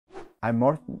I'm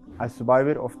Morten, a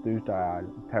survivor of the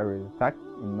𝙗𝙪𝙞𝙀 terrorist attack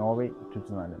in Norway in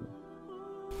 2011,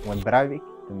 when Breivik,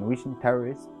 the Norwegian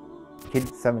terrorist,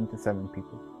 killed 77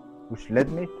 people, which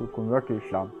led me to convert to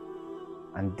Islam.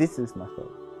 And this is my story.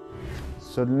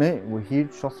 Suddenly we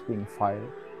heard shots being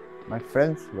fired. My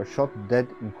friends were shot dead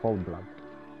in cold blood.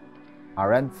 I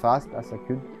ran fast as I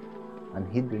could and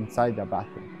hid inside a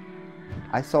bathroom.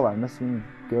 I saw a Muslim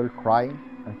girl crying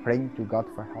and praying to God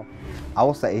for help. I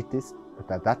was an atheist,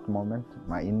 but at that moment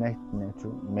my innate nature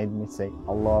made me say,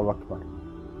 Allahu Akbar,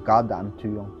 God, I'm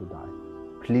too young to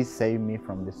die. Please save me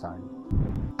from this island.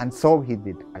 And so he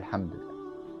did, Alhamdulillah.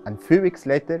 And a few weeks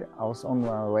later I was on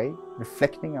my way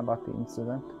reflecting about the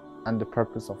incident and the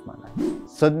purpose of my life.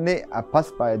 Suddenly I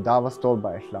passed by a dawah stall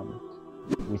by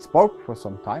𝙗𝙤𝙤𝙀. We spoke for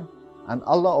some time and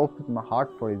Allah opened my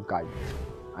heart for His guidance.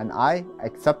 And I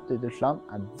accepted Islam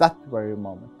at that very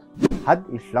moment. Had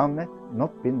𝙗𝙤𝙤𝙀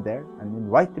not been there and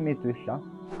invited me to Islam,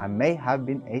 I may have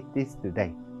been atheist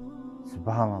today.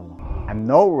 Subhanallah. I'm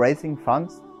now raising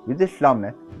funds with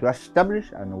𝙗𝙤𝙀 to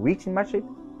establish a Norwegian Masjid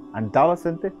and Dawah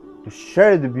Center to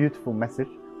share the beautiful message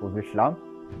of Islam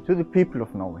to the people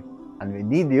of Norway. And we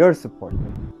need your support,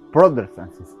 brothers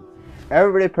and sisters.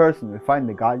 Every person will find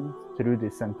the guidance through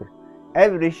this center.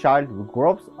 Every child who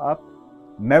grows up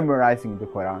memorizing the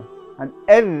Qur'an, and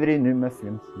every new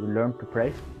Muslim will learn to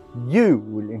pray. You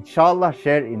will inshallah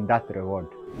share in that reward.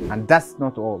 And that's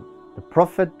not all. The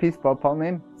Prophet, peace be upon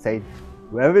him, said,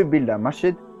 whoever build a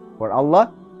masjid for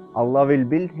Allah, Allah will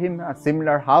build him a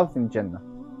similar house in Jannah.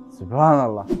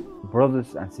 Subhanallah.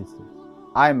 Brothers and sisters,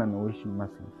 I am a Norwegian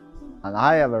Muslim and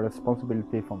I have a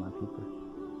responsibility for my people.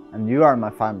 And you are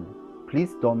my family.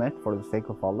 Please donate for the sake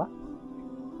of Allah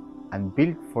and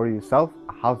build for yourself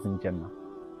a house in Jannah.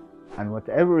 And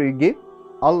whatever you give,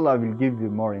 Allah will give you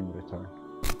more in return.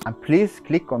 And please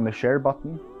click on the share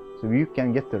button so you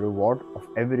can get the reward of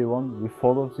everyone who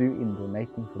follows you in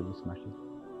donating for this masjid.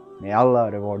 May Allah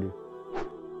reward you.